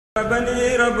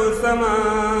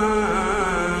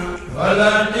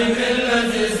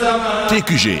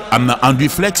TQG am na enduit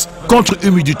flex contre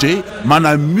humidité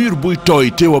maanaam mur buy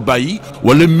tooy teew a bàyyi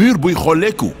wala mur buy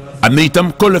xolleeku am na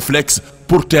itam Coleflex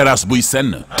pour terrasse buy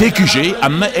senn. TQG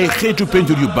am na ay xeetu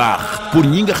peinture yu baax pour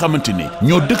ñi nga xamante ne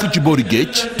ñoo dëkk ci boori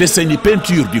géej te seeni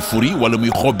peinture di furi wala muy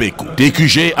xobeeku.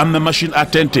 TQG am na machine à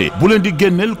teinter bu leen di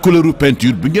génneel couleuru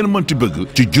peinture bi ngeen mënti bëgg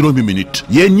ci juróomi minute.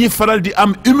 yéen ñi faral di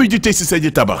am humidité ci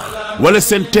seeni tabax wala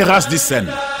seen terrasse di senn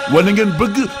wala ngeen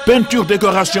bëgg peinture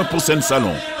décoration pour seen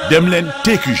salon dem leen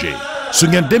TQG su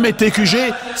ngeen demee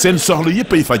TQG seen soxla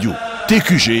yépp ay faju.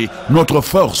 TQG, notre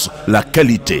force, la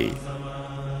qualité.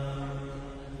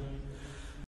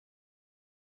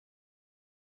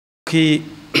 ki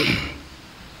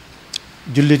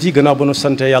jullit yi gannaaw ba nu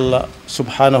sante yàlla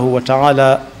subhanahu wa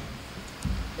taala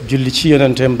julli ci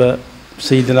yonenteem ba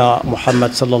Seydina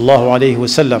Muhammad sallallahu alayhi wa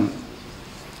sallam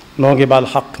noo ngi baal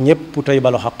xaq ñëpp tey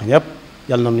balu xaq ñëpp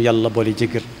yal na nu yàlla boole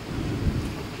jéggal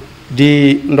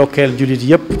di ndokkeel jullit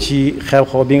yépp ci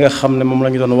xew-xew bi nga xam ne moom la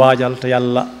ñu doon waajal te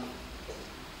yàlla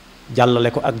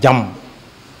jàllale ko ak jàmm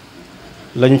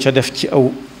lañu ca def ci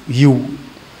aw yiw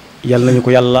yal nañu ko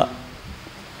yàlla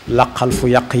laqal fu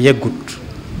yàq yeggut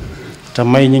te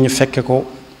may ñu fekke ko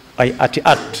ay ati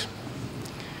at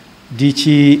di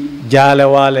ci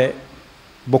jaalewaale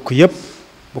bokk yépp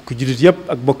bokk jullit yépp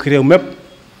ak bokk réew mépp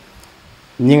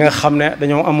ñi nga xam ne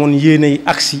dañoo amoon yéene yi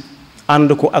agsi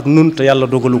ànd ko ak nun te yàlla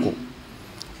dogalu ko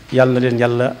yàlla na leen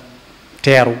yàlla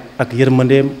teeru ak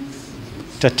yërmandeem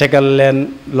te tegal leen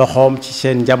loxoom ci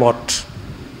seen njaboot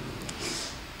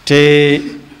te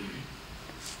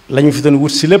lañu fi doon wut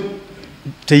si lépp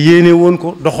te yéene woon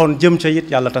ko doxoon jëm ca it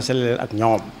yàlla tasale leen ak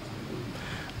ñoom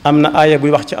am na aaya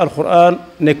buy wax ci alquran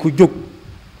ne ku jóg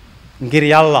ngir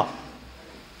yàlla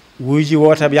wuy ji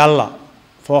wooteeb yàlla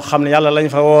foo xam ne yàlla lañ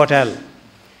fa wooteel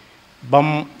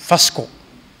bam fas ko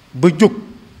ba jóg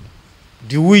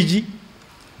di wuy ji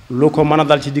lu ko mën a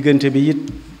dal ci diggante bi it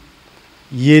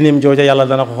yéeneem jooja yàlla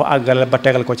dana ko àggale ba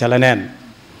tegal ko ca leneen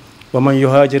wa man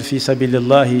yuhaajir fi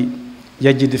sabilillahi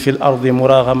yajid fi l ardi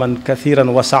muragaman kathiran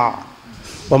wa saa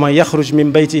wa man yaxruj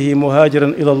min baytihi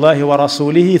muhaajiran ila allahi wa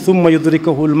rasulihi thumma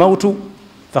yudrikahu lmawtu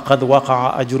faqad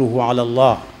waqaa ajruhu ala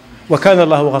allah wa kana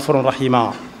allahu gafuran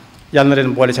rahima yàlla na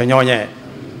leen boole ca ñooñee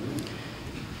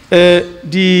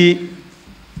di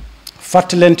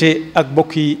fàttalente ak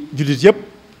bokki jullit yépp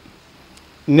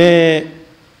ne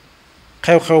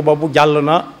xew-xew ba bu jàll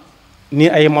na ni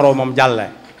ay moroomam jàlle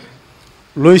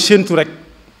looy séentu rek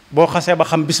boo xasee ba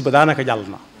xam bis ba daanaka jàll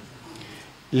na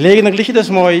léegi nag li ci des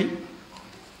mooy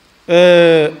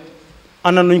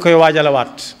ana nuñ koy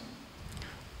waajalewaat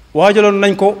waajaloon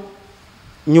nañ ko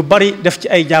ñu bari def ci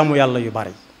ay jaamu yàlla yu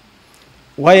bari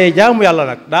waaye jaamu yàlla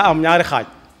nag daa am ñaari xaaj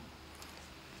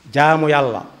jaamu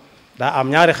yàlla daa am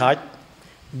ñaari xaaj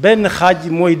benn xaaj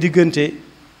mooy diggante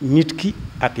nit ki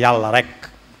ak yàlla rekk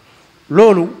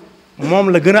loolu moom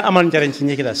la gën a amal njariñ ci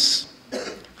ñi ki des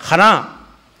xanaa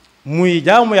muy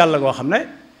jaamu yàlla goo xam ne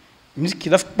nit ki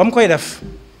daf ba mu koy def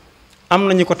am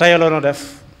na ñu ko tayaloon a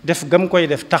def gam koy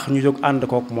def tax ñu jóg ànd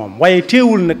kook moom waaye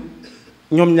teewul nag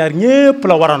ñoom ñaar ñépp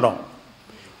la warandoo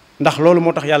ndax loolu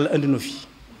moo tax yàlla indi nu fi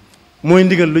mooy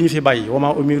ndigal lu ñu fi bàyyi wa ma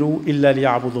umiru illa li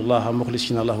yaabudu llaha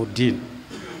muxlisina lahu ddin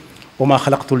wa ma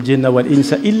xalaqtu l jinna wal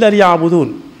insa illa li yaabudun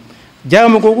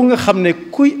jaamu googu nga xam ne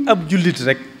kuy ab jullit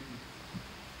rek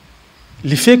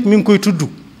li fekk mi ngi koy tudd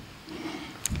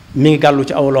mi ngi gàllu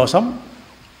ci aw loosam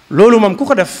loolu moom ku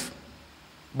ko def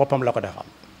boppam la ko defal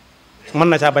mën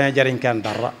na caa bañ a jariñ kenn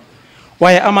dara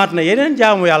waaye amaat na yeneen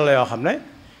jaamu yàlla yoo xam ne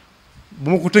bu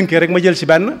ma ko tënkee rek ma jël ci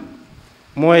benn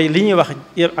mooy li ñuy wax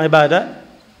ibada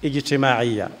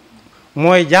ijtimaiya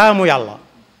mooy jaamu yàlla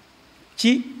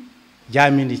ci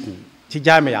jaami nit ñi ci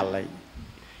jaami yàlla yi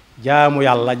jaamu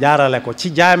yàlla jaarale ko ci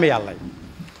jaami yàlla yi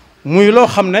muy loo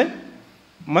xam ne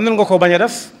mën nga ko bañ a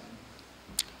def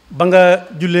ba nga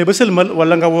jullee ba sëlmal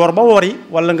wala nga woor ba wori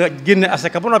wala nga génne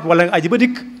asaka ba noppi wala nga aji ba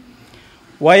dikk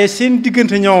waaye seen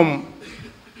diggante ñoom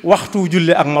waxtu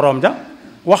julle ak moroom ja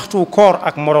waxtu koor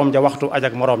ak moroom ja waxtu aj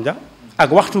ak moroom ja ak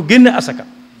waxtu génne asaka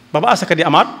ba asaka di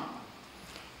amaat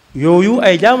yooyu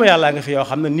ay jaamu yàlla nga fi yoo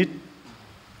xam ne nit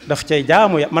daf cay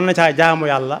mën na caa jaamu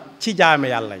yàlla ci jaami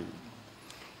yàlla yi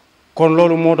kon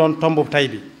loolu moo doon tombu tey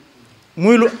bi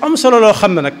muy lu am solo loo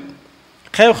xam ne nag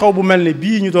xew-xew bu mel ne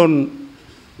bii ñu doon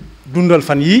dundal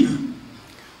fan yii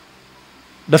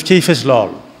daf cay fës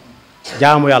lool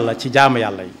jaamu yàlla ci jaamu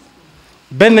yàlla yi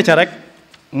benn ca rek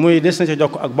muy des na ca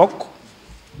jokk ak bokk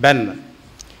benn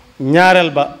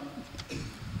ñaareel ba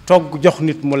togg jox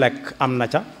nit mu lekk am na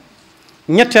ca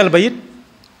ñetteel ba it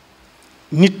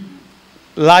nit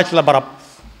laaj la barab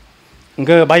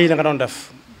nga bàyyi la nga doon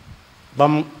def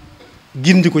bam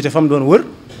gindiku ca fam doon wër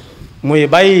muy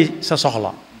bàyyi sa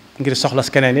soxla ngir soxla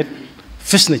si keneen nit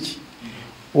fës na ci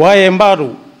waaye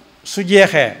mbaadu su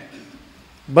jeexee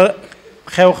ba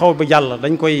xew-xew bi jàll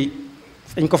dañ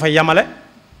ko fay yamale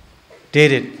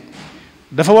déedéet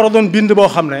dafa war a doon bind boo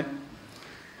xam ne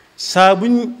saa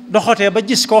buñ doxatee ba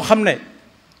gis koo xam ne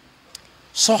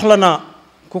soxla na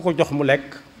ku ko jox mu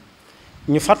lekk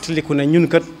ñu fàttaliku ne ñun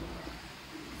kat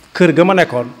kër ga ma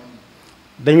nekkoon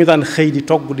dañu daan xëy di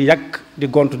togg di yàq di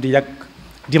gont di yàq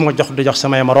di ma jox di jox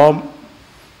samay moroom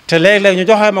te léeg-léeg ñu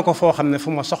joxee ma ko foo xam ne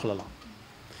fu ma soxla la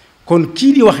kon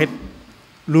kii di waxit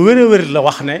lu wér a wér la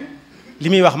wax ne li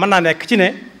muy wax mën naa nekk ci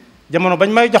ne jamono bañ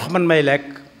may jox man may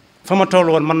lekk fa ma toll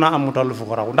woon mën naa am mu toll fu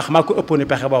ko raw ndax maa ko ëppooni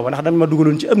pexe booba ndax dañ ma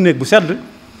dugaloon ci am néeg bu sedd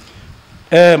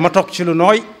ma toog ci lu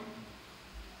nooy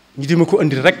ñu di ma ko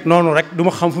indil rek noonu rek du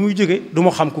ma xam fu muy jóge du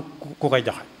ma xam ku koy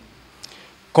joxe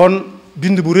kon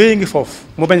bind bu rëy ngi foofu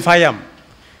mu bañ faa yam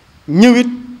ñëwit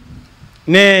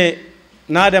ne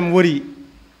naa dem wëri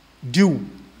diw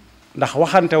ndax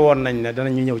waxante woon nañ ne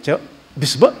danañu ñëw ca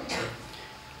bis ba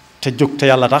te jóg te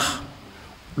yàlla tax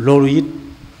loolu it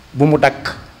bu mu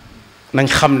dakk nañ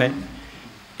xam ne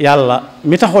yàlla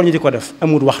mi taxoon ñu di ko def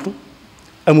amut waxtu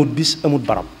amut bis amut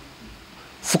barab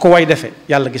fu ko way defe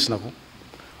yàlla gis na ko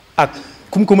ak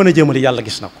ku mu ko mën a jëmale yàlla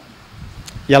gis na ko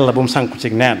yàlla bu mu sànku ci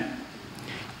neen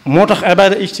moo tax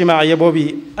ibaada ijtimaaiya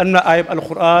boobu am na ayab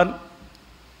alquran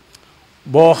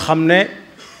boo xam ne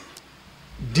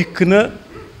dikk na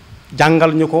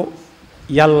jàngal ñu ko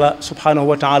yàlla subhanahu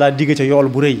wa taala digg ca yool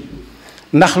bu rëy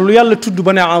ndax lu yàlla tudd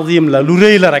ba ne azim la lu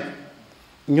rëy la rek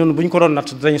ñun bu ñu ko doon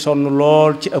natt dañ sonn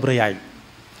lool ci ab rëyaay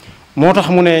moo tax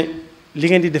mu ne li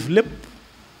ngeen di def lépp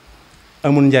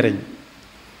amul njariñ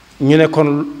ñu ne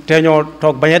kon te ñoo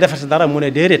toog bañ a defati dara mu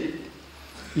ne déedéet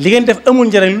li ngeen def amul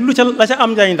njariñ lu ca la ca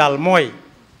am njariñ daal mooy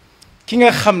ki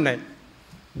nga xam ne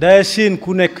daa séen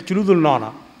ku nekk ci lu dul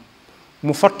noona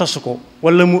mu fattasu ko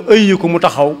wala mu ëyyi ko mu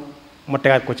taxaw mu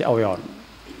tegaat ko ci aw yoon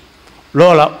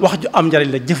loola wax ju am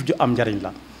njariñ la jëf ju am njariñ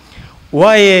la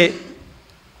waaye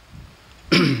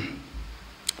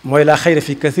mooy laa xayra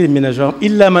fi kathir min ajwam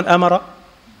illa man amara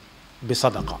bi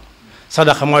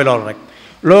sadaqa mooy loolu rek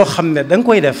loo xam ne da nga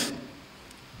koy def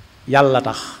yàlla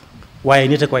tax waaye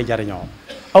nit a koy jariñoo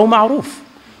aw maaruf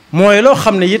mooy loo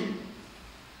xam ne it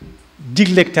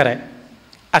digleeg tere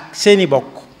ak seeni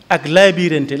bokk ak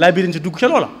laabirante dugg ca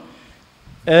loola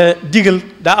digal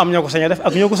daa am ñoo ko sañ a def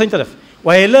ak ñoo ko sañ ta def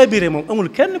waaye laabire moom amul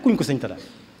kenn kuñ ko sañ ta def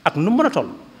ak nu mën a toll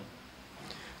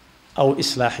aw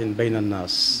islaahin bayna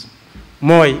annaas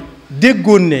mooy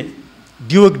déggoon ne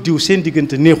diw ak diw seen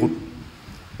diggante neexul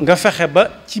nga fexe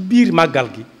ba ci biir màggal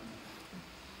gi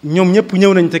ñoom ñëpp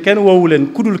ñëw nañ te kenn woowu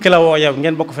leen ku dul ki la woo yow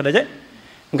ngeen bokk fi daje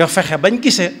nga fexe bañ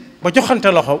gisee ba joxante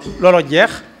loxo looloo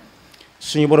jeex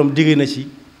suñu borom digg na ci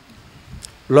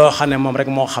loo xam ne moom rek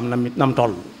moo xam nam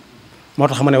toll moo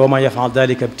tax mu ne wa man yafal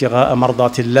dalika ibtigaa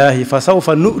mardatillahi fa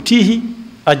sawfa nutihi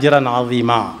ajran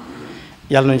azima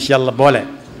yàlla nañu ci yàlla boole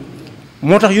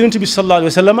moo tax yonent bi sallallahu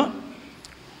alayhi wa sallam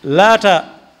laata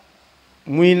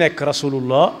muy nekk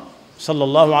rasulullah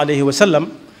sallallahu alayhi wa sallam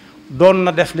doon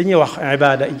na def li ñuy wax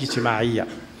ibaada ijtimaaiya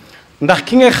ndax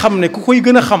ki nga xam ne ku koy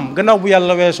gën a xam gannaaw bu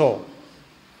yàlla weesoo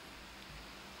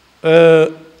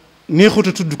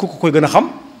neexuta tudd ku ko koy gën a xam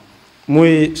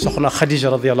muy soxna Xadija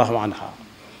radiallahu anha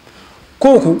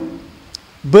kooku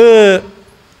ba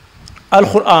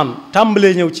alquran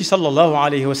tàmbalee ñëw ci sallallahu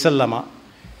alayhi wa sallama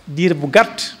diir bu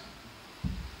gàtt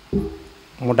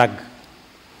mu dagg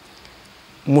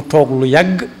mu toog lu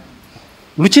yàgg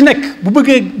lu ci nekk bu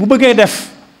bëggee def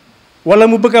wala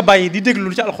mu bëgg a bàyyi di déglu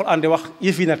lu ci alquran di wax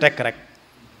yëf yi na tekk rek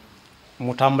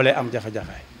mu tàmbalee am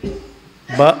jafe-jafe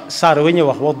ba saar wi ñuy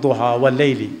wax wadduha wa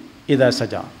leyli ida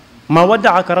saja ma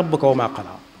waddaaka rabbuka wa ma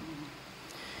qala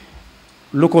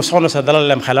lu ko soxna sa dalal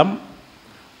lem xelam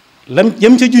lam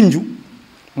yam ca junju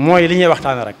mooy li ñuy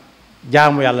waxtaane rek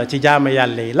jaamu yàlla ci jaamu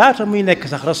yàlla yi laata muy nekk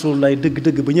sax rasulullah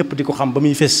dëgg-dëgg ba ñëpp di ko xam ba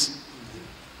muy fés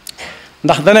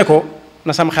ndax dane ko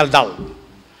na sam xel dal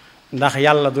ndax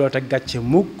yàlla du la teg gàcce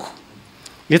mukk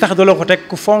li tax du la ko teg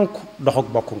ku fonk doxuk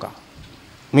bokk nga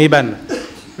muy benn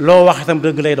loo wax itam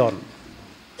dëgg lay doon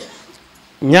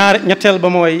ñetteel ba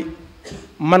mooy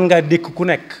mën ngaa dékk ku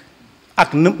nekk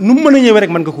ak nu mu mën a ñëwee rek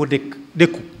mën nga koo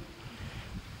dékku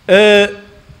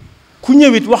ku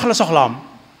ñëwit wax la soxlaam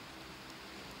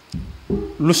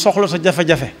lu soxla sa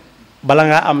jafe-jafe bala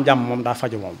ngaa am jàmm moom daa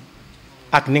faju moom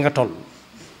ak ni nga toll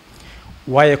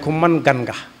waaye ku man gan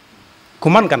nga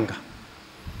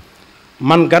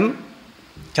man gan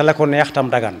ca la ko neex tam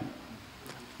dagan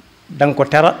da nga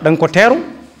ko teeru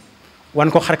wan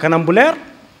ko xar kanam bu leer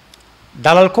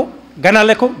dalal ko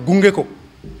ganale ko gunge ko.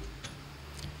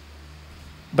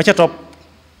 ba ca topp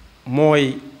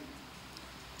mooy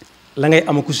la ngay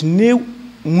am ku si néew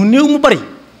mu bari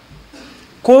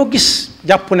koo gis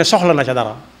jàpp ne soxla na ca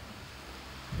dara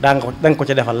danga ko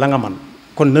ca defal la nga man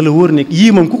kon na la wóor ne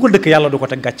yii moom ku ko dëkk yàlla du ko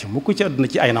teg gàcc mu ko ci àdduna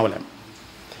ci ay nawleem.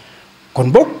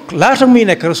 kon bokk laata muy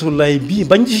nekk rasulullahi bii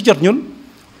bañ ci jot ñun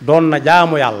doon na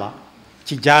jaamu yàlla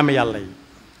ci jaami yàlla yi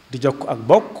di jokk ak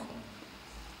bokk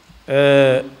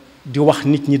di wax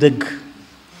nit ñi dëgg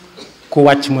ku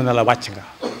wàcc mu ne la wàcc nga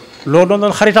loo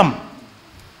doon xaritam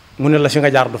mu ne la fi nga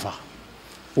jaar du fa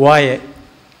waaye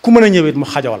ku mën a ñëwit mu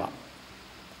xajoo la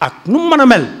ak nu mu mën a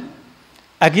mel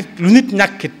ak it lu nit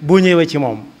ñàkkit boo ñëwee ci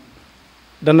moom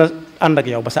dana ànd ak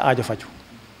yow ba sa aajo faju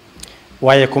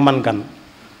waaye ku man gan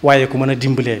waaye ku mën a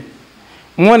dimbalee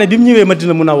moo ne bi mu ñëwee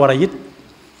Madina Munawwara it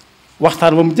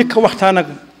waxtaan ba mu njëkk a waxtaan ak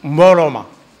mbooloo ma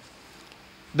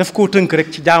daf koo tënk rek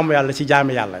ci jaamu yàlla ci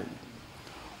jaami yàlla yi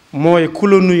mooy ku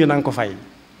la nuyu na nga ko fay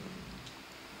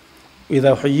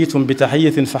ida xuyitum bi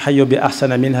taxiyatin fa xayu bi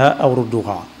ahsana minha aw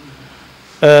rudduha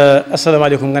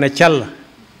asalaamaaleykum nga ne càll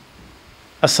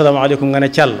asalaamaaleykum nga ne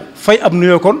càll fay ab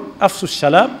nuyoo kon afsu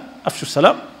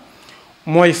salaam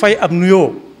mooy fay ab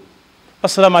nuyoo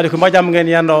asalaamaaleykum ba jàmm ngeen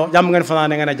yendoo jàmm ngeen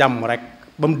fanaane nga ne jàmm rek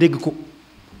ba mu dégg ko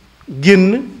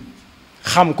génn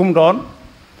xam kum doon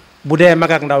bu dee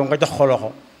mag ak ndaw nga jox ko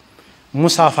loxo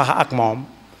musaafaxa ak moom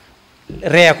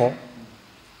ree ko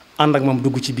ànd ak moom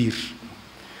dugg ci biir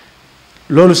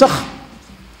loolu sax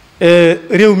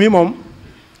réew mi moom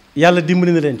yàlla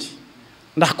dimbali na leen ci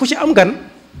ndax ku ci am gan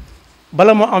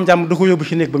bala moo am jàmm du ko yóbbu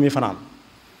ci néeg ba muy fanaan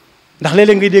ndax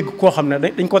léeg-léeg ngay dégg koo xam ne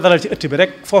dañ ko dalal ci ëtt bi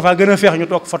rek foofaa gën a feex ñu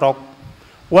toog fa toog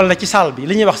wala ci saal bi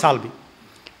li ñuy wax saal bi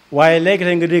waaye léegi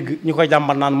tey nga dégg ñu koy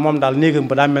jàmbat naan moom daal néegam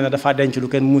ba daa mel ne dafa denc lu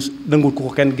kenn mus dëngul ku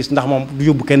ko kenn gis ndax moom du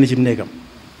yóbbu kenn ci néegam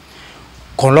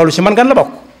kon loolu ci man gan la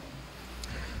bokk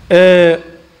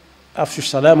afshu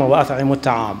salaama wa at'imu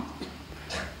taam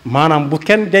maanaam bu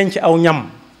kenn denc aw ñam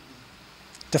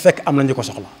te fekk am na ñu ko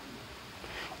soxla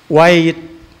waaye it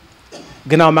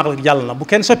gannaaw magal gi jàll na bu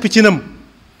kenn soppi ci nam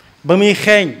ba muy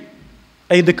xeeñ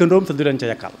ay dëkkandoom te du leen ca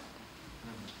yakkal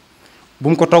bu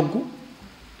mu ko togg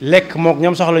lekk mook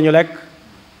ñam soxla ñu lekk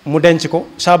mu denc ko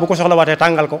saa bu ko soxla waatee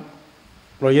tàngal ko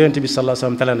loolu yonent bi sallallahu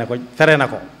alayhi wasallam tere na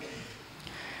ko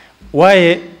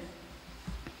waaye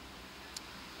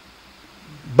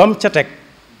bam ca teg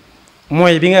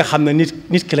mooy bi nga xam ne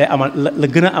nit ki lay amal la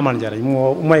gën a amal njariñ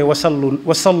mooy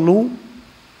wasallu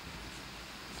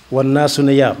wan naasu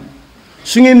niyaam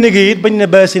su ngeen liggéey it bañ ne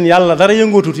baasin yàlla dara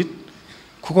yëngootut it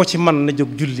ku ko ci man na jóg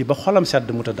julli ba xolam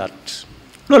sedd mu tëddaat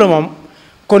loolu moom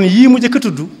kon yii mu jëkk a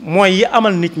tudd mooy yi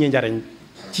amal nit ñi njariñ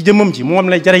ci jëmmam ji moom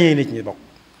lay jariñee nit ñi bokk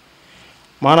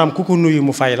maanaam ku ko nuyu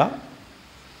mu fay la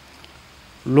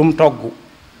lu mu togg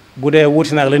bu dee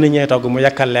wuti nag la nit ñee togg mu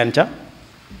yakkal leen ca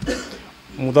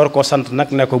mu door koo sant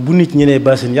nag ne ko bu nit ñi ne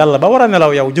baasin yàlla ba war a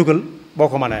nelaw yow jógal boo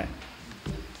ko mënee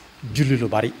julli lu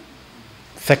bari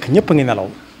fekk ñépp a ngi nelaw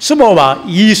su boobaa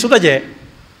yii su dajee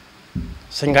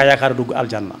sañ ngaa yaakaar dugg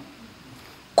aljanna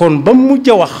kon ba mu mujj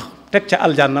a wax teg ca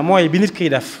aljanna mooy bi nit kiy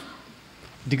def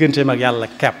digganteem ak yàlla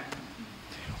kepp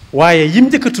waaye yim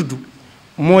njëkk a tudd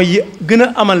mooy yi gën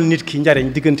a amal nit ki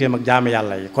njariñ digganteem ak jaami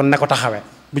yàlla yi kon ne ko taxawee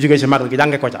bu jógee ci magal gi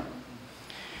jànge ko ca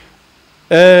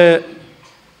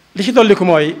li ci dolli ko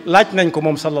mooy laaj nañ ko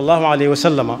moom sallallahu alayhi wa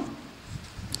sallama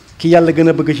ki yàlla gën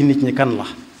a bëgg ci nit ñi kan la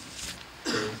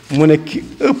mu ne ki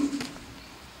ëpp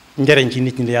njariñ ci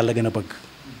nit ñi la yàlla gën a bëgg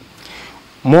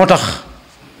moo tax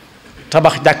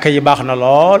tabax jàkka yi baax na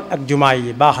lool ak jumaa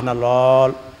yi baax na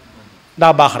lool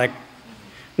daa baax rek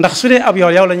ndax su dee ab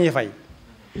yool yow la ñuy fay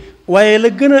waaye la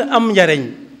gën a am njariñ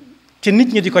te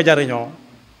nit ñi di ko jariñoo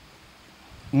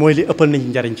mooy li ëppal nit ñi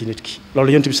njariñ ci nit ki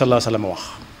loolu yonent bi sallallahu alayhi wa sallam wax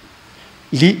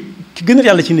li ki gën a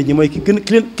yàlla ci nit ñi mooy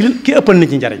ki ëppal nit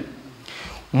ñi njariñ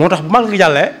moo tax bu mag gi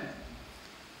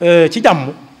jàllee ci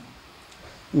jàmm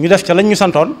ñu def ca lañ ñu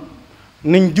santoon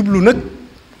nañ jublu nag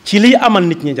ci liy amal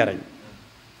nit ñi njariñ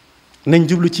nañ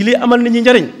jublu ci liy amal nit ñi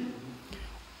njariñ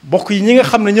bokk yi ñi nga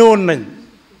xam ne ñëwoon nañ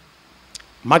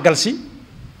màggal si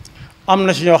am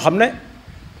na ci ñoo xam ne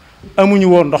amuñu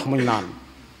woon ndox muñ naan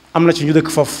am na ci ñu dëkk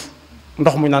foofu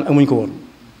ndox muñ naan amuñ ko woon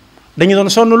dañu doon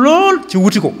sonn lool ci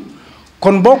wuti ko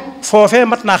kon boog foofee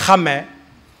mat naa xàmmee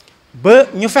ba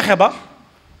ñu fexe ba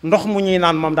ndox mu ñuy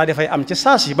naan moom daal di fay am ci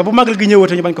saas yi ba bu magal gi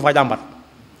ñëwatee ñu bañ ko fa jàmbat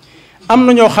am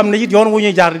na ñoo xam ne it yoon wu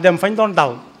ñuy jaar di dem fañ doon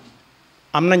dal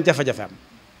am nañ jafe-jafe am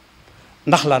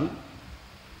ndax lan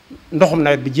ndoxum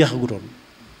nawet bi jeexagutoon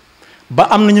ba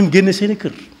am na ñu génne seeni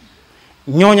kër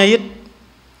ñooña it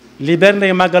li benn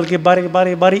màggal gi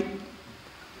bari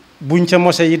buñ ca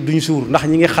mose it duñ suur ndax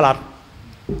ñi ngi xalaat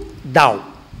daaw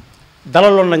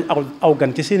dalaloon nañ aw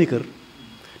gan ci seeni kër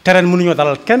te ren mënuñoo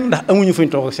dalal kenn ndax amuñu fuñ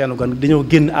toog ak seenu gan dañoo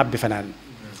génn àbb bi fenaan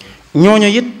ñooñu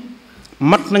it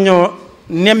mat nañoo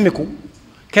nemmiku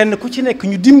kenn ku ci nekk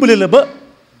ñu dimbale la ba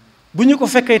bu ñu ko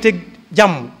fekkee te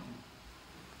jàmm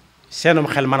seenum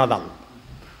xel mën a dal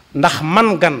ndax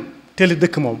man gan teel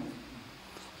dëkk moom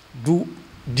du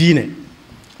diine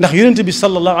ndax yonent bi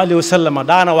sallallahu alayhi wa sallam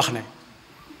daana wax ne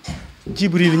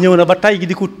Jibril ñëw na ba tay gi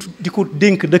di ko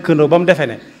dénk dëkkandoo ba mu defee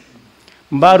ne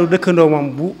mbaaru dëkkandoo moom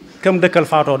bu kam dëkkal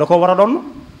faatoo da ko war a doon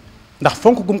ndax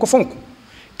fonk gum ko fonk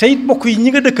te it bokk yi ñi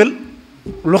nga dëkkal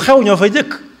lu xew ñoo fay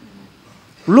jëkk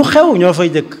lu xew ñoo fay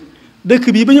jëkk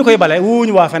dëkk bii ba ñu koy bale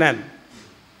woowuñu waa feneen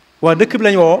waa dëkk bi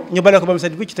lañ woo ñu bale ko ba mu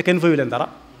set wicc te kenn fayu leen dara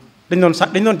dañ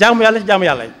doon jaamu yàlla ci jaamu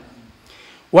yàlla yi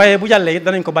waaye bu jàllee it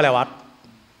danañ ko balewaat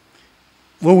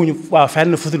woowuñu waa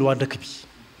fenn futul waa dëkk bi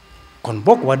kon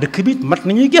bokk waa dëkk bi mat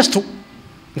nañuy gestu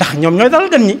ndax ñoom ñooy dalal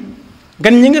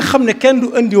gan ñi nga xam ne kenn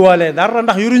du indiwaale dara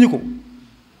ndax yoruñu ko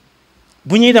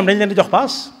bu ñuy dem dañ leen di jox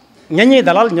paas ña ñuy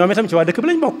dalal ñoom itam ci waa dëkk bi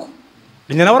lañ bokk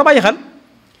dañ leen a war a bàyyi xel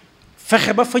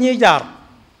fexe ba fa ñuy jaar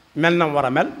mel na war a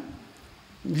mel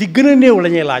li gën a néew la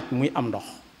ñuy laaj muy am ndox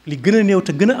li gën a néew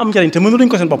te gën a am njariñ te mënuluñ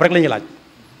ko seen bopp rek la ñuy laaj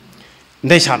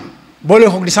ndeysaan boole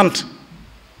ko di sant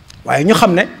waaye ñu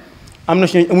xam ne am na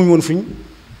si ñooñu amuñ woon fuñ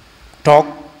toog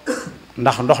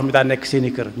ndax ndox mi daa nekk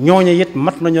seeni kër ñooñu it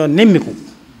mat nañoo nemmiku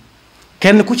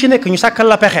kenn ku ci nekk ñu sàkkal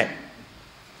la pexe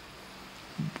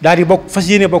daal di bokk fas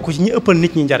yéene bokk ci ñi ëppal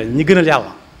nit ñi njariñ ñi gënal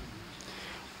yàlla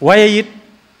waaye it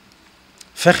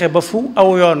fexe ba fu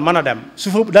aw yoon mën a dem su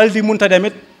fa daal di munta dem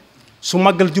it su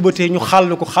màggal jubatee ñu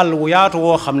xàll ko xàll wu yaatu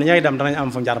woo xam ne ñay dem danañ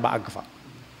am fa njar ba àgg fa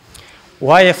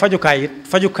waaye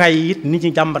fajukaay yi it nit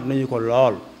ñi jàmbat nañu ko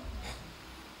lool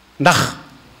ndax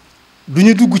du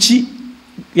ñu dugg ci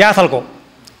yaatal ko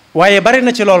waaye bari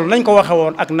na ci loolu nañ ko waxe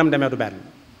woon ak nam demee du benn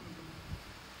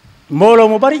mbooloo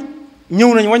mu bari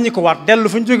ñëw nañ wàññi ko waat dellu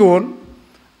fu ñu jóge woon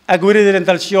ak wéré leen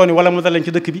dal ci yoon yi wala mu dal leen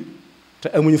ci dëkk bi te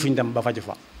amuñu fu ñu dem ba faju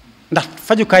fa ndax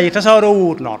fajukaay yi tasaaroo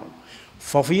wut noonu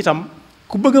foofu itam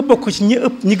ku bëgg a bokk ci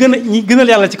ñi gënal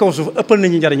yàlla ci kaw suuf ëppal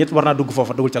nañu njariñ it war naa dugg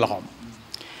foofa dugal ci loxoom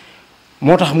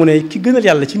moo tax mu ne ki gënal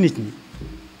yàlla ci nit ñi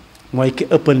mooy ki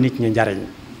ëppal nit ñi njariñ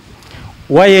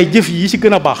waaye jëf yi ci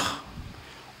gën a baax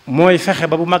mooy fexe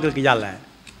ba bu màggal gi jàllee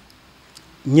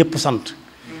ñëpp sant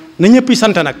na ñëpp yi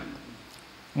sant nag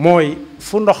mooy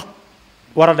fu ndox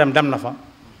war a dem na fa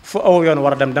fu aw yoon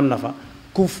war a dem na fa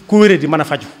ku wéré di mën a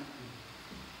faju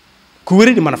ku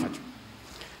wéré di mën a faju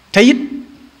te it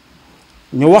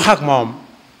ñu wax ak moom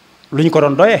lu ñu ko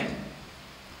doon doyee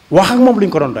wax ak moom lu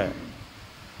ñu ko doon doyee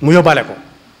mu yóbbaale ko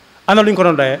ana lu ñu ko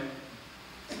doon doyee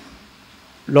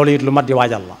loolu it lu mat di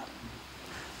waajal la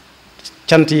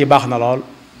cant yi baax na lool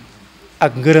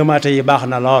ak ngërëmaate yi baax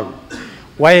na lool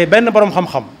waaye benn boroom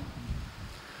xam-xam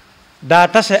daa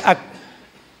tase ak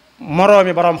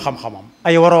moroomi boroom xam-xamam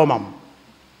ay woroomam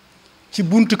ci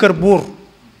buntu kër buur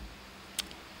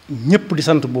ñépp di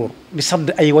sant buur di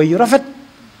sadd ay way yu rafet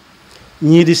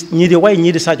ñii di way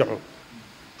ñii di sajoxu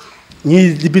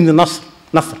ñii di bind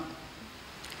nasr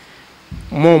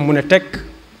moom mu ne tekk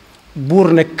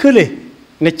buur ne kële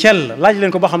ne cell laaj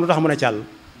leen ko ba xam lu tax mu ne cell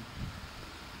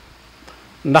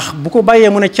ndax bu ko bàyyee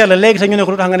mu ne cell léegi te ñu ne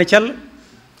ko lu tax nga ne cell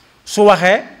su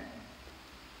waxee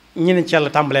ñi ne cell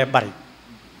tàmbalee bari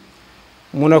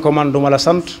mu ne ko man duma la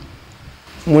sant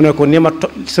mu ne ko ni ma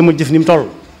sama jëf ni mu toll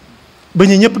ba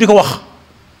ñu ñëpp di ko wax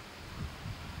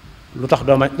lu tax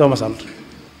doo ma sant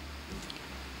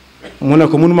mu ne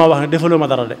ko mënumaa wax ne defaloo ma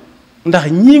dara de ndax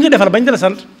ñii nga defal bañ dala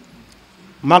sant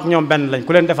maak ñoom benn lañ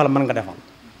ku leen defal mën nga defal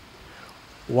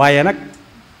waaye nag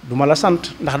duma la sant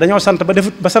ndax dañoo sant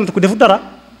ba sant ku defut dara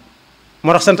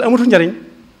moo tax sant amatul njariñ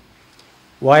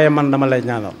waaye man dama lay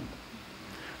ñaanal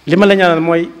li ma lay ñaanal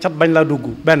mooy cat bañ laa dugg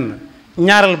benn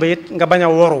ñaaral ba it nga bañ a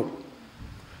woru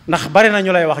ndax bari na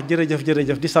ñu lay wax jërëjëf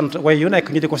jërëjëf di sant way yu nekk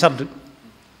ñu di ko sadd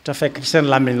te fekk ci seen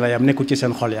làmmiñ la yam nekkul ci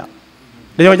seen xol ya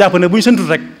dañoo jàpp ne bu ñu santut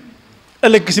rek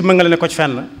ëllëg si mën nga leen ko ci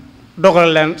fenn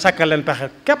dogal leen sàkkal leen pexe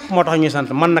képp moo tax ñuy sant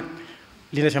man nag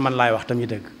li ne fi man laay wax tam ñu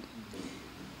dégg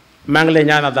maa ngi lay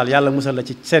ñaanal daal yàlla musal la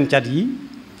ci seen cat yi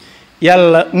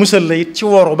yàlla musal la it ci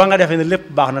woru ba nga defee ne lépp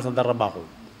baax na te dara baaxul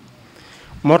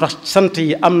moo tax sant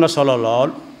yi am na solo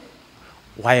lool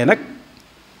waaye nag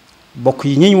bokk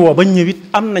yi ñi ñu woo bañ ñëw it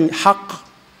am nañ xàq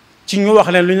ci ñu wax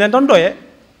leen lu ñu leen doon doyee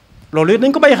loolu it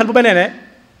dañ ko bàyyi xel bu benee ne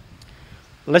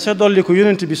la ca dolli ko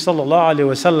yonent bi sallallahu alayhi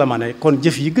wa sallam ne kon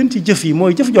jëf yi gën ci jëf yi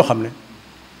mooy jëf joo xam ne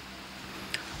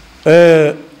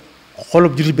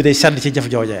xolub jullit bi day sedd ci jëf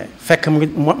joojee fekk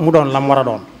mu doon lam war a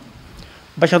doon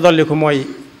ba ca dolli ko mooy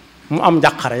mu am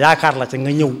njàqare yaakaar la ca nga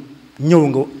ñëw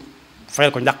nga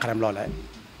fayal ko njàqareem loolee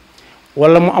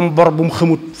wala mu am bor bu mu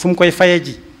xamut fu mu koy faye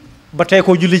ji ba tey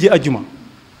koo julli ji ajjuma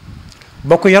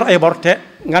bokk yor ay bor te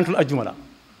ngantul ajjuma la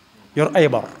yor ay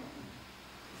bor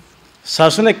saa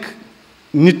su nekk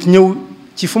nit ñëw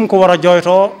ci fu mu ko war a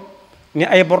jooytoo ni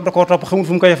ay bor da koo topp xamut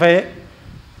fu mu koy faye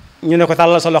ñu ne ko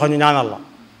tàllal sa loxo ñu ñaanal la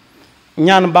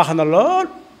ñaan baax na lool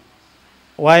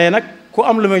waaye nag ku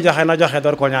am lu muy joxe na joxe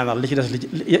door koo ñaanal li ci des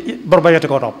li bor bañati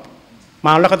koo topp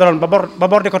maanaam la ko daloon ba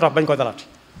bor di ko topp bañ ko dalati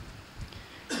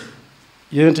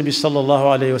yonent bi sallallahu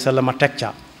alayhi wa sallam teg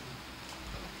ca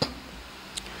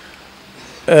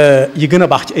yi gën a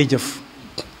baax ci ay jëf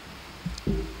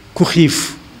ku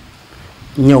xiif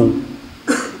ñëw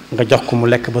nga jox ko mu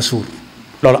lekk ba suur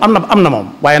loolu am na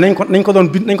moom waaye nañ ko doon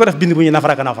bind nañ ko def bind bu ñuy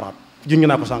nafaraat nafaraat junj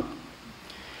naa ko sànq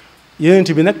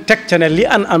yonent bi nag teg ca ne li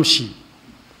an amshi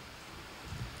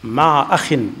maa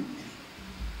axin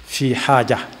fi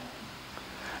xaaja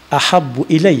ahabu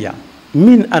ilayya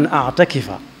min an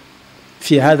atakifa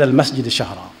fi hada al masjid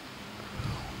shahra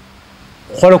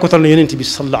xoolal ko toll na yonent bi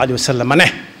sallallahu alayhi wa sallam ma ne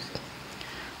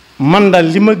man daal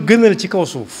li ma gënal ci kaw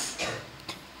suuf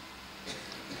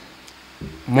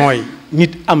mooy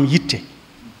nit am yitte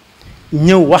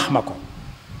ñëw wax ma ko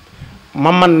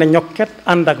ma man na ñokket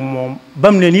ànd ak moom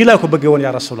ba mu ne nii laa ko bëggee woon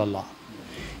yaa rasulallah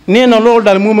nee na loolu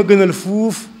daal moo ma gënal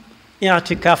fuuf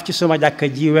i'tikaaf ci sama jàkka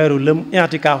ji weeru lëm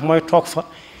i'tikaaf mooy toog fa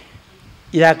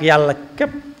yaag yàlla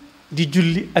képp di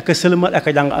julli ak a sëlmal ak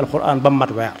a jàng alquran ba mu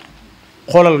mat weer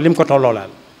xoolal lim ko tollooleel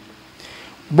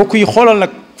bokk yi xoolal nag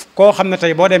koo xam ne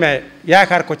tey boo demee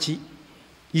yaakaar ko ci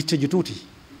yitte ju tuuti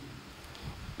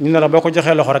ñu ne la boo ko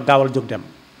joxee loxo rek gaawal jóg dem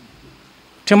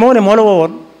te moo ne moo la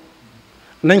woowoon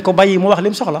nañ ko bàyyi mu wax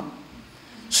lim soxla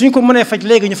suñ ko mënee faj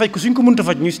léegi ñu faj ko suñ ko mënta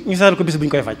faj ñu seetal ko bis bu ñu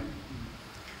koy faj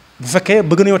bu fekkee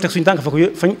bëgg nañoo teg suñu tànk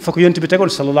fa ko yonent bi tegoon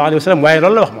sallallahu alayhi wa sallam waaye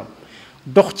loolu la wax moom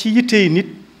dox ci yittey nit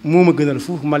moo ma gënal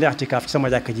fuuf ma i'tikaaf ci sama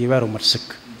jàkka ji weeru mat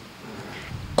sëkk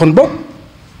kon boog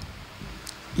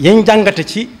yañ jàngate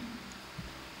ci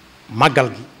màggal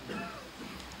gi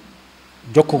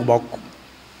jokku bokk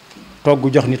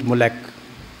togg jox nit mu lekk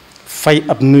fay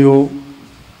ab nuyoo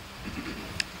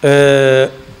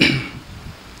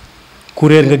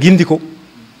kuréer nga gindi ko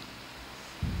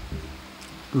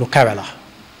lu kawe la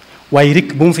waaye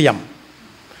rikk bu mu fi yam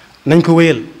nañ ko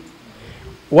wéyal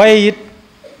waaye it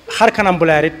xar kanam bu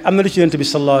leer it am na lu ci yonent bi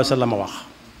sallallahu alayhi wa sallam wax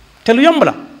te lu yomb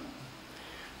la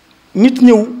nit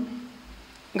ñëw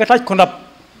nga taaj ko ndab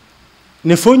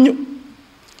ne foññ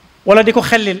wala di ko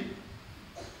xellil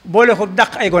boole ko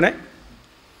dàq ay gone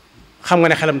xam nga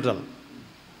ne xelam du dal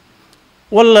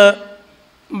wala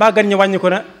mbaagan ñu wàññi ko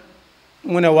ne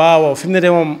mu ne waaw fi mu ne de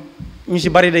moom ñu ci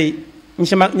bari day ñu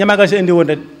ci ña magal si indi woon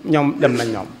de ñoom dem nañ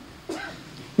ñoom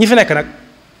ñi fi nekk nag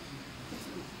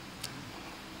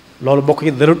loolu bokk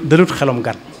yi dalut xelum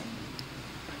gan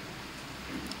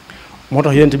moo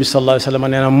tax yonent bi sallallahu alayhi wa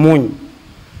sallam nee na muuñ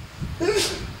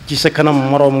ci sa kanam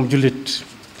moroomum jullit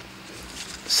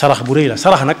sarax bu rëy la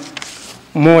sarax nag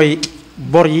mooy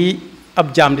bor yi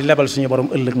ab jaam di lebal suñu borom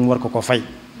ëllëg mu war ko fay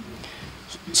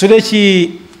su dee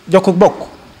ci jokk bokk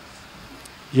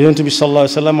yonent bi sallallahu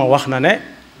alayhi wa sallam wax na ne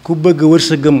ku bëgg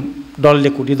wërsëgam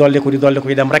dolliku di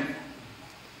dem rek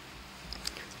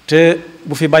te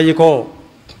bu fi bàyyi ko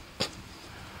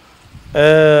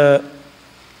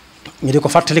ñu di ko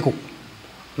fàttaliku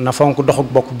na fonk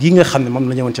doxuk bokk gi nga xam ne moom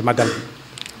la ñëwoon ci màggal bi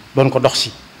doon ko dox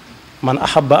si man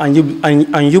ahabba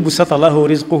an yubsata lahu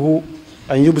rizquhu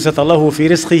an yubsata lahu fi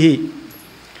rizqihi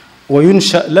wa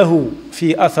yunsha lahu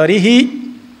fi atharihi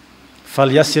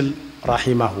falyasil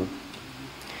rahimahu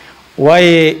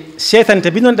waaye seetante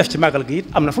bi doon def ci màggal gi it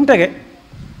am na fu mu tege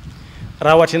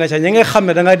rawatina ca ñi nga xam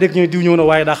ne da ngaa dégg ñu diw ñëw na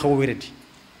waaye daa xaw a wéradi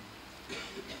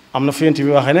am na fu yonent bi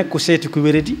waxee ne ku seeti ku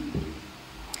wéradi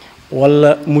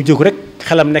wala mu jóg rek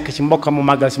xelam nekk ci mbokkam mu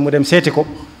màggal si mu dem seeti ko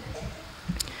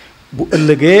bu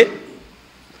ëllëgee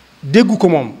déggu ko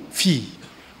moom fii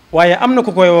waaye am na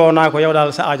ku koy woo naa ko yow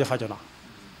daal sa aajo fajo na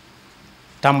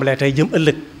tàmbalee tey jëm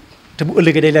ëllëg te bu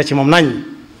ëllëgee day leer ci moom nañ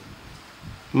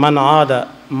man aada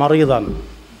maridan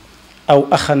aw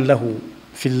axan lahu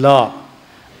fi llah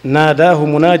naadaahu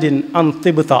munaadin an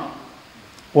tibta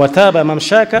wa taaba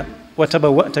mamshaaka wa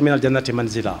tabawwata min aljannati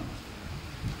manzila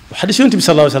xadis yonent bi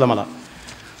sallallahu alayhi wa sallam la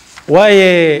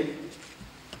waaye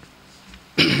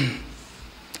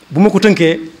bu ma ko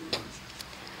tënkee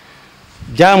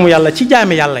jaamu yàlla ci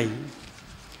jaami yàlla yi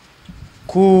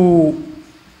ku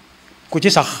ci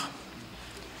sax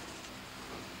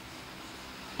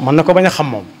mën na ko bañ a xam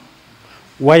moom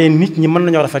waaye nit ñi mën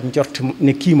nañoo rafet njort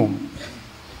ne kii moom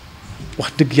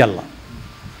wax dëgg yàlla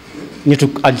nitu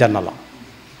aljanna la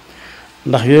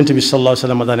ndax yonent bi sallallahu alayhi wa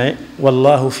sallam dane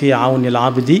wallahu fi awni al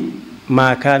abdi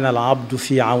maa kaana al abdu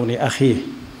fi awni axiih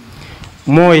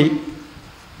mooy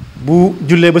bu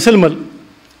jullee ba sëlmal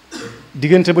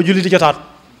diggante ba julli di jotaat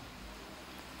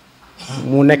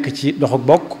mu nekk ci dox ak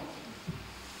bokk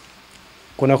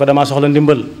ku ne ko damaa soxla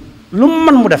ndimbal lu mu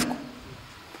mën mu def ko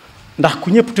ndax ku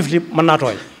ñëpp tifli mën naa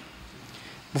tooy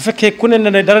bu fekkee ku ne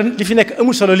ne dara li fi nekk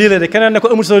amul solo lii la de keneen ne ko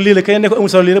amul solo lii la keneen ne ko amul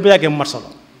solo lii la bu yàggee mu mat solo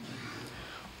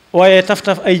waaye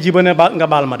taf-taf ay jiba ne nga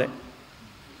baal ma de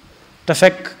te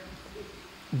fekk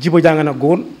jiba jàng na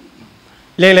góon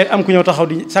léeg-léeg am ku ñëw taxaw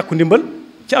di sàkku ndimbal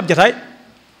ci ab jataay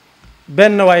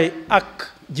benn waay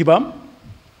ak jibaam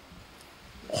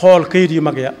xool këyit yu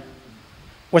mag ya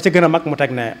wa ca gën a mag mu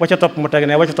teg ne wa ca topp mu teg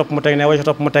ne wa ca topp mu teg ne wa ca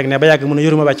topp mu teg ne ba yàgg mun a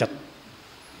yoruma weccat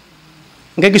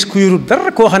nga gis ku yoru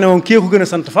dara koo xam ne moom kii ko gën a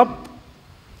sant fab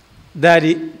daal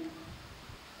di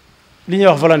li ñuy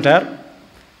wax volontaire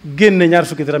génne ñaar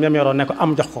fukki dërëm yam yoroon ne ko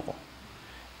am jox ko ko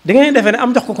da ngay defee ne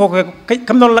am jox ko ko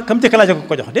kam noonu la kam jëkk laaje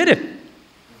ko jox déedéet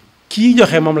kii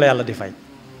joxe moom la yàlla di fay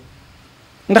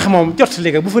ndax moom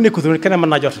jottali ga bu fa nekkutul keneen mën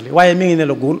naa jottali waaye mi ngi ne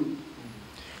la góon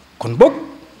kon boog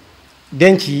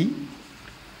denc yi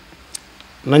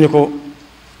nañu ko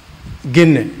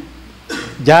génne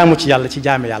jaamu ci yàlla ci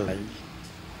jaami yàlla yi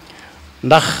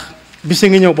ndax bisa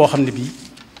ngi ñëw boo xam ne bii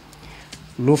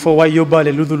lu fa way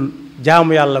yóbbaale lu dul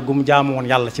jaamu yàlla gum jaamu woon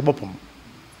yàlla ci boppam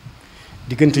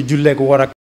diggante julleek war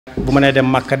ak bu mënee dem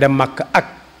Makka ak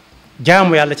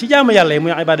jaamu yàlla ci jaamu yàlla yi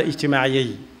muy ibaada ijtimaaiya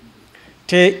yi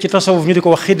te ci tasawuf ñu di ko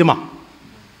wax xidma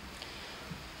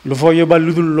lu fa yóbbaale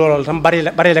lu dul loolal tam bari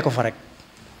le ko fa rek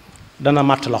dana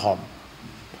màtt loxoom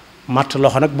màtt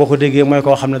loxo nag boo ko déggee mooy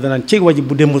koo xam ne dana ci wajib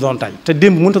bu démb doon tey te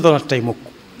démb mënut a doon tey mukk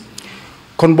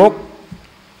kon boog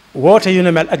woote yu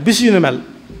ne mel ak bis yu ne mel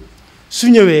su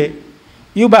ñëwee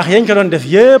yu baax yañ ko doon def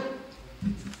yépp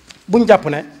buñ jàpp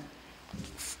ne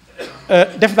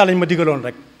def naa lañ ma digaloon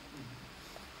rek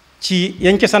ci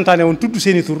yañ ko santaane woon tudd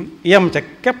seeni tur yem ca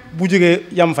képp bu jógee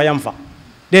yam fa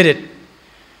déedéet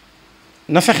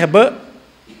na fexe ba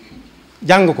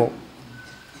jàng ko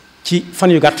ci fan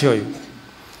yu gàtt yooyu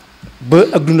ba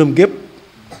ak dundam gépp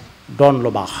doon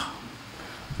lu baax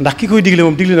ndax ki koy digle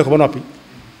moom digle na ko ba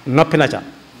noppi na ca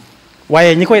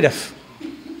waaye ñi koy def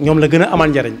ñoom la gën a amal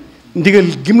njariñ ndigal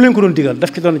gi mu leen ko doon digal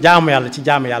daf ki doon jaamu yàlla ci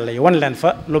jaamu yàlla yi wan leen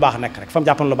fa lu baax nekk rek fa mu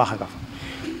jàppoon lu baax nga fa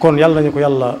kon yàlla nañu ko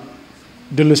yàlla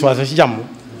dellu si waat ci jàmm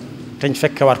teñ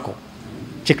fekke war ko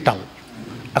cig tal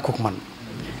ak ku man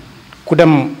ku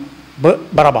dem ba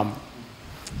barabam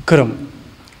këram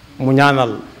mu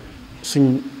ñaanal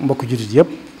suñ mbokk jullit yépp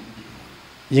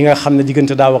yi nga xam ne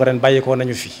diggante daaw ak ren bàyyi ko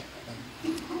nañu fi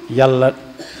yàlla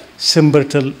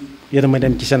sëmbërtal yërma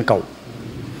dem ci seen kaw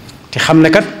te xam ne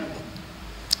kat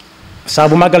saa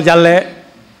bu màggal jàllee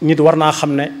nit war naa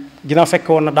xam ne dina fekk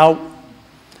woon na daaw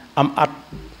am at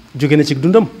jóge na ci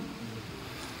dundam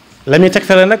la muy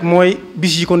tegtale nag mooy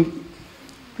bis yi kon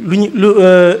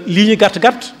lii ñu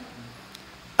gàtt-gàtt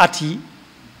at yi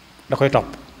da koy topp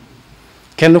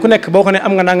kenn ku nekk boo ko ne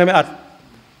am nga nangami at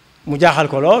mu jaaxal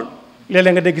ko lool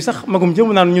léeg-léeg nga dégg sax magum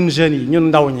jëm naan ñun jeunes yi ñun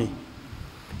ndaw ñi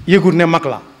yëgul ne mag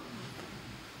la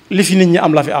li fi nit ñi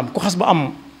am la fi am ku xas ba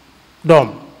am doom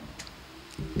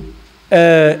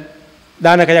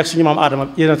daanaka yàgg suñu maam aadama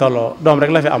yéen a tolloo doom rek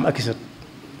la fi am ak i sët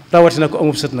rawatina ko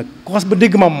amub sët nag ku xas ba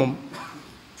dégg maam moom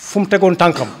fu mu tegoon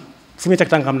tànkam fu muy teg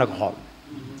tànkam na ko xool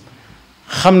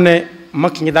xam ne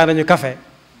mag ñi daan nañu kafe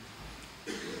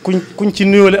kuñ ci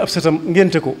nuyoole ab sëtam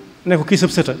ngénte ko ne ko kii sab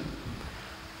sëta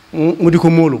mu di ko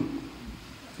móolu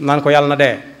naan ko yàlla na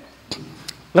dee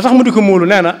la tax mu di ko móolu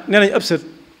nee nañ ab sët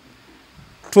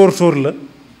tóor la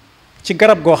ci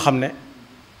garab goo xam ne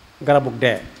garabug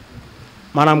dee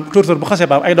maanaam tóor bu xasee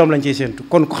ba am ay doom lañ ciy séentu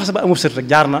kon ku xase ba amub sët rek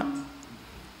jaar na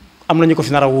am nañu ko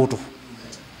fi nar a wuutu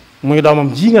muy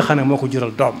doomam ji nga xam ne moo ko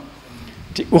jural doom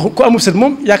te waxu ku amub sët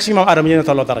moom yàgg suñu maam aadama yéen a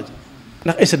tolloo dara ji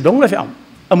ndax ay sët dong la fi am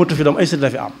amatu fi doom ay sët la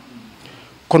fi am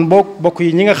kon bokk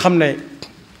yi ñi nga xam ne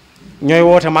ñooy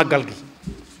woote màggal gi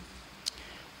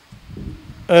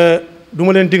du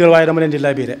ma leen digal waaye dama leen di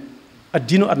labiré ad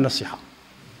diinu ad nasiha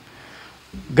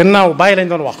gannaaw bàyyi lañ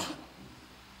doon wax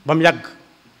ba mu yàgg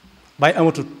bàyyi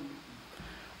amatut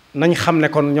nañ xam ne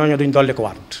kon ñooñu duñ dolli ko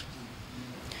waat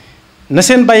na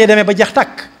seen bàyyi demee ba jeex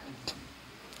tàkk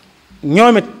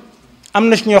ñoom it am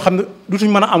na ci ñoo xam ne dutuñ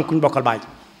mën a am kuñ bokkal bàyyi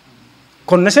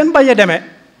kon na seen bàyyi demee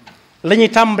la ñuy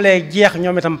tàmbalee jeex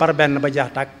ñoom itam par benn ba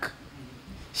jeex tàkk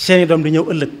seeni doom di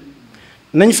ñëw ëllëg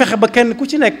nañ fexe ba kenn ku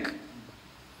ci nekk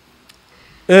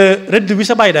rëdd bi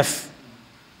sa bàyyi def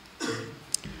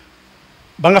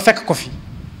ba nga fekk ko fi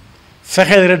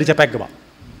fexeel rëdd ca pegg ba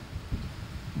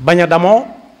bañ a damoo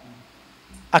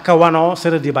ak a wanoo sa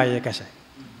rëdd yi bàyyee kese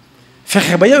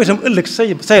fexe ba yow itam ëllëg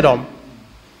say doom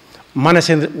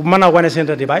mën a wane seen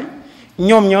rëddi baay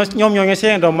ñoom ñoo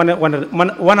seen doom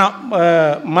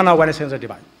mën a wane seen rëddi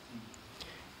baay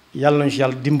yàlla nañu ci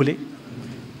yàlla dimbali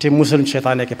te musal ñu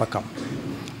seytaane ak pakkam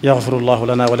yaxfirullahu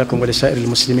lana wa lakum wa li saa'iril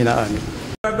muslimina amin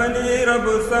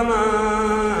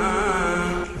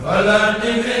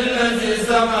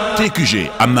TQG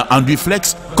am na enduit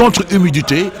flex contre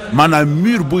humidité maanaam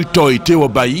mur buy tooy teew a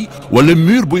bàyyi wala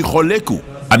mur buy xolleeku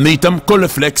am na itam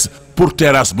Coleflex pour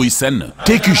terrasse buy senn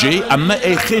TQG am na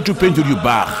ay xeetu peinture yu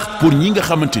baax pour ñi nga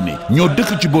xamante ne ñoo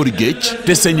dëkk ci boori géej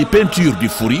te seeni peinture di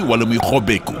furi wala muy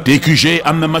xobbeeku TQG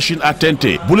am na machine à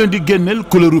teinter bu leen di génneel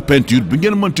couleuru peinture bi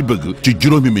ngeen mënti bëgg ci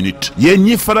juróomi minute yéen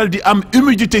ñi faral di am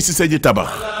humidité ci seeni tabax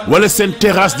wala seen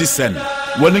terrasse di senn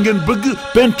wala ngeen bëgg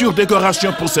peinture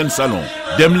décoration pour seen salon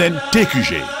dem leen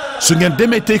TQG su ngeen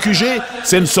demee TQG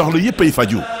seen soxla yépp ay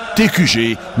faju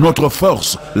TQG notre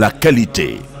force la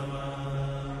qualité